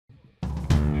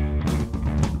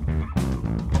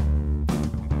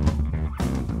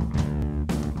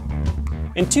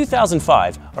In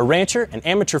 2005, a rancher and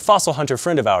amateur fossil hunter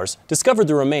friend of ours discovered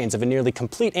the remains of a nearly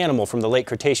complete animal from the late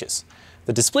Cretaceous.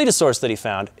 The Daspletosaurus that he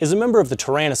found is a member of the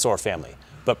Tyrannosaur family,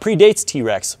 but predates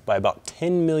T-Rex by about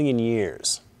 10 million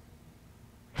years.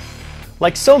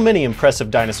 Like so many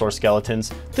impressive dinosaur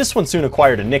skeletons, this one soon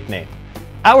acquired a nickname.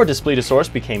 Our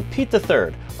Daspletosaurus became Pete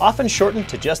III, often shortened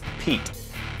to just Pete.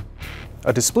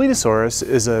 A Daspletosaurus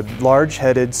is a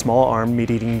large-headed, small-armed,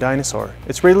 meat-eating dinosaur.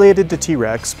 It's related to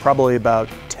T-Rex, probably about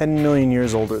 10 million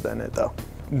years older than it, though.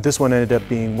 This one ended up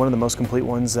being one of the most complete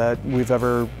ones that we've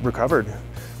ever recovered.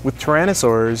 With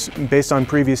tyrannosaurs, based on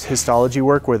previous histology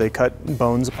work where they cut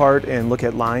bones apart and look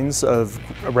at lines of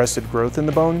arrested growth in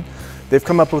the bone, they've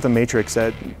come up with a matrix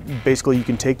that basically you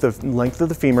can take the length of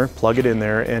the femur, plug it in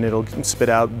there, and it'll spit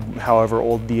out however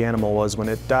old the animal was when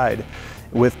it died.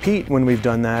 With Pete, when we've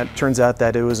done that, turns out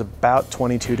that it was about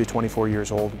 22 to 24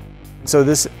 years old. So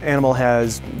this animal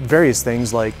has various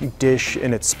things like dish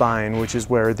in its spine, which is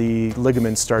where the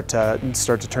ligaments start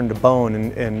to turn to bone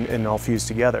and all fuse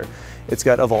together. It's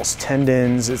got avulsed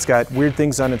tendons, it's got weird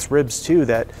things on its ribs too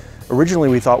that originally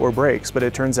we thought were breaks, but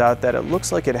it turns out that it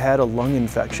looks like it had a lung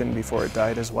infection before it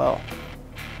died as well.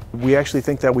 We actually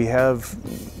think that we have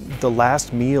the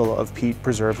last meal of Pete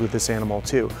preserved with this animal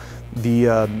too. The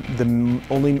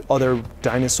only other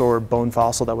dinosaur bone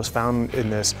fossil that was found in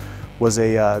this was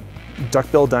a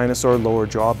duck-billed dinosaur lower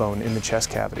jawbone in the chest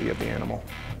cavity of the animal.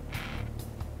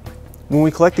 When we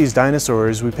collect these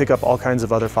dinosaurs, we pick up all kinds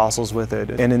of other fossils with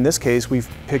it. And in this case, we've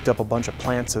picked up a bunch of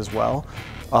plants as well.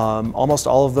 Almost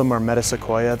all of them are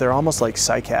metasequoia. They're almost like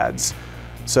cycads.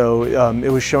 So it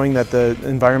was showing that the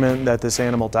environment that this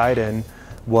animal died in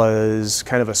was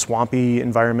kind of a swampy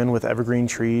environment with evergreen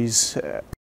trees.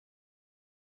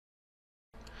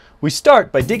 We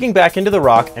start by digging back into the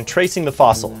rock and tracing the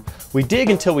fossil. We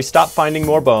dig until we stop finding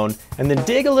more bone, and then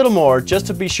dig a little more just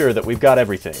to be sure that we've got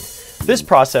everything. This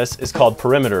process is called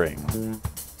perimetering.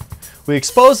 We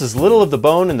expose as little of the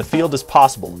bone in the field as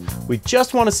possible. We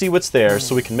just want to see what's there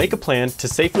so we can make a plan to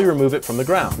safely remove it from the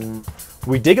ground.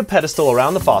 We dig a pedestal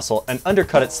around the fossil and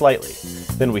undercut it slightly.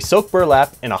 Then we soak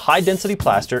burlap in a high-density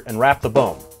plaster and wrap the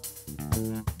bone.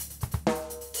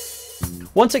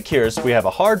 Once it cures, we have a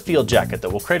hard field jacket that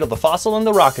will cradle the fossil and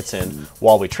the rock it's in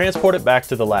while we transport it back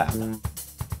to the lab.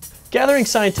 Gathering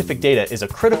scientific data is a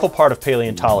critical part of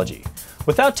paleontology.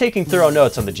 Without taking thorough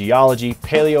notes on the geology,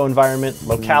 paleo environment,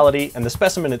 locality, and the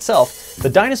specimen itself, the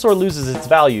dinosaur loses its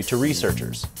value to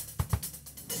researchers.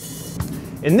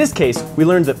 In this case, we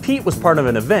learned that Pete was part of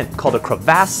an event called a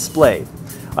crevasse splay.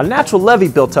 A natural levee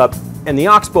built up in the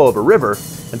oxbow of a river,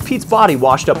 and Pete's body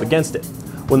washed up against it.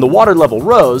 When the water level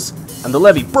rose and the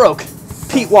levee broke,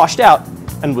 Pete washed out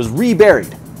and was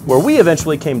reburied, where we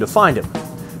eventually came to find him.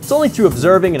 It's only through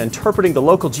observing and interpreting the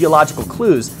local geological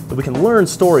clues that we can learn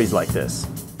stories like this.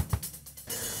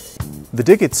 The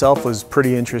dig itself was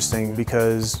pretty interesting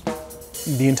because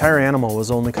the entire animal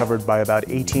was only covered by about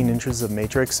 18 inches of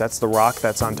matrix. That's the rock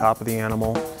that's on top of the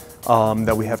animal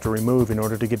that we have to remove in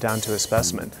order to get down to a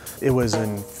specimen. It was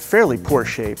in fairly poor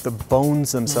shape. The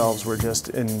bones themselves were just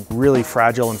in really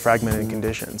fragile and fragmented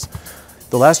conditions.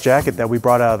 The last jacket that we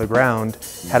brought out of the ground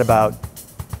had about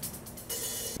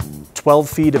 12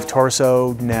 feet of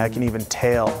torso, neck, and even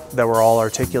tail that were all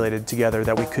articulated together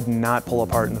that we could not pull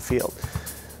apart in the field.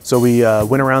 So we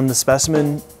went around the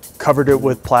specimen, covered it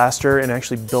with plaster, and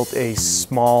actually built a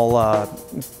small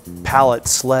pallet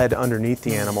sled underneath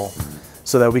the animal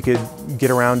so that we could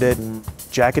get around it,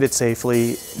 jacket it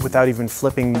safely without even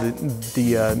flipping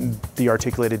the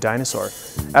articulated dinosaur.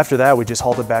 After that, we just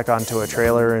hauled it back onto a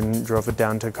trailer and drove it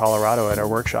down to Colorado at our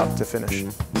workshop to finish.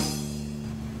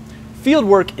 Field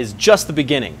work is just the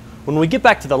beginning. When we get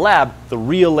back to the lab, the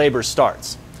real labor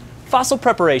starts. Fossil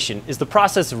preparation is the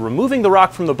process of removing the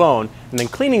rock from the bone and then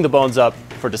cleaning the bones up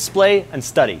for display and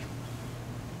study.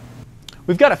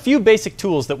 We've got a few basic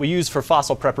tools that we use for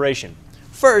fossil preparation.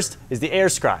 First is the air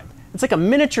scribe. It's like a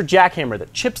miniature jackhammer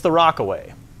that chips the rock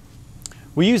away.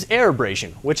 We use air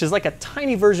abrasion, which is like a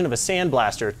tiny version of a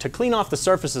sandblaster to clean off the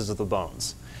surfaces of the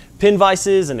bones. Pin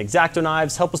vices and X-Acto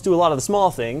knives help us do a lot of the small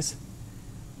things.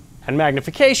 And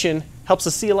magnification helps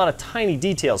us see a lot of tiny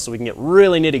details so we can get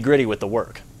really nitty-gritty with the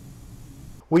work.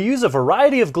 We use a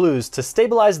variety of glues to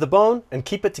stabilize the bone and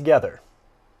keep it together.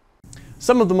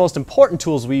 Some of the most important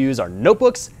tools we use are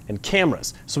notebooks and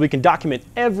cameras, so we can document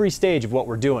every stage of what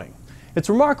we're doing. It's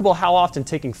remarkable how often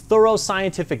taking thorough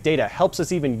scientific data helps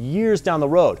us even years down the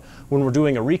road when we're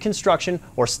doing a reconstruction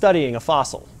or studying a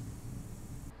fossil.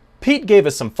 Pete gave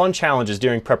us some fun challenges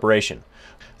during preparation.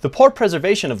 The poor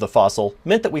preservation of the fossil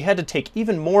meant that we had to take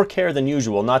even more care than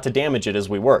usual not to damage it as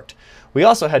we worked. We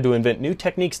also had to invent new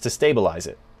techniques to stabilize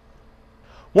it.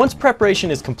 Once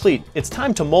preparation is complete, it's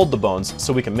time to mold the bones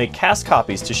so we can make cast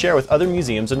copies to share with other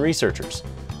museums and researchers.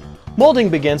 Molding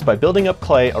begins by building up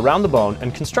clay around the bone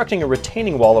and constructing a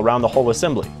retaining wall around the whole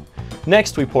assembly.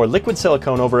 Next, we pour liquid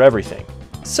silicone over everything.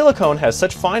 Silicone has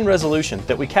such fine resolution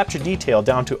that we capture detail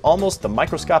down to almost the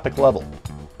microscopic level.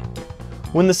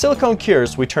 When the silicone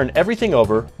cures, we turn everything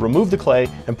over, remove the clay,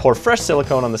 and pour fresh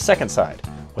silicone on the second side.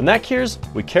 When that cures,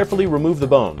 we carefully remove the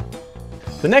bone.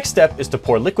 The next step is to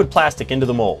pour liquid plastic into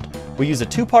the mold. We use a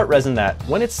two-part resin that,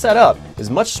 when it's set up, is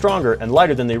much stronger and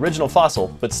lighter than the original fossil,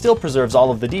 but still preserves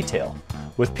all of the detail.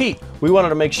 With peat, we wanted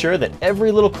to make sure that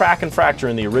every little crack and fracture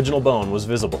in the original bone was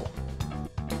visible.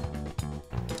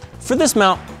 For this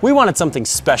mount, we wanted something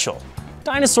special.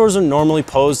 Dinosaurs are normally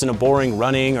posed in a boring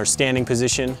running or standing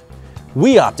position.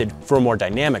 We opted for a more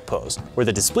dynamic pose, where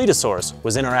the Displetosaurus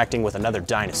was interacting with another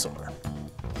dinosaur.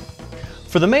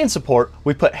 For the main support,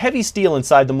 we put heavy steel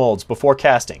inside the molds before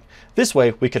casting. This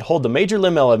way, we could hold the major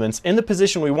limb elements in the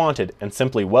position we wanted and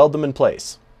simply weld them in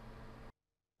place.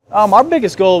 Our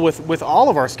biggest goal with all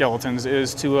of our skeletons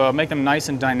is to make them nice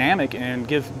and dynamic and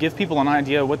give people an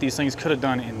idea of what these things could have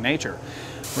done in nature.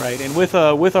 Right, and with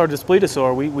our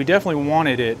Displetosaur, we definitely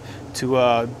wanted it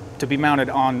to be mounted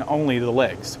on only the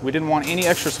legs. We didn't want any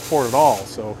extra support at all.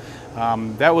 So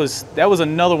that was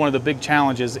another one of the big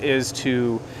challenges, is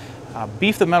to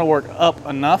beef the metalwork up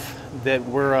enough that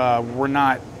we're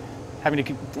not having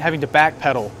to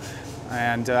backpedal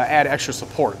and add extra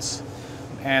supports.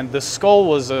 And the skull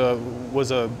was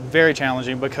very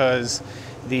challenging because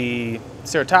the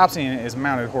ceratopsian is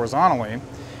mounted horizontally,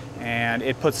 and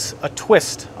it puts a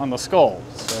twist on the skull.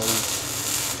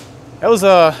 So that was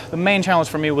the main challenge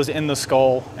for me, was in the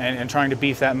skull and trying to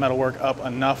beef that metalwork up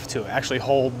enough to actually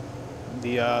hold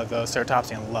the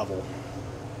ceratopsian level.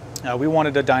 We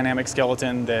wanted a dynamic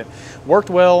skeleton that worked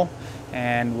well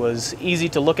and was easy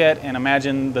to look at and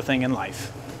imagine the thing in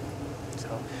life.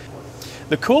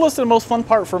 The coolest and most fun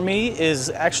part for me is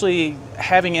actually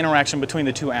having interaction between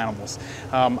the two animals.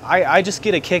 I just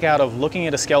get a kick out of looking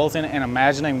at a skeleton and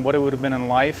imagining what it would have been in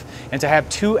life, and to have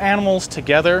two animals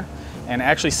together and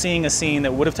actually seeing a scene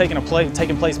that would have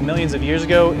taken place millions of years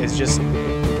ago is just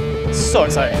so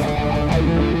exciting.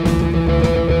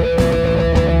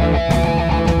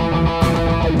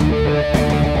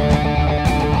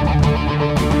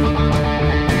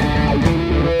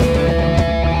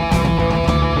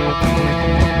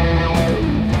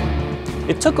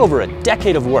 It took over a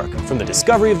decade of work, from the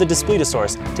discovery of the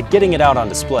Displetosaurus to getting it out on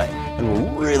display,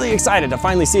 and we're really excited to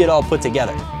finally see it all put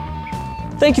together.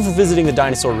 Thank you for visiting the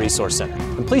Dinosaur Resource Center,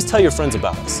 and please tell your friends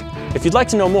about us. If you'd like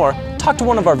to know more, talk to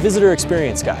one of our visitor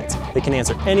experience guides. They can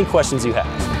answer any questions you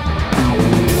have.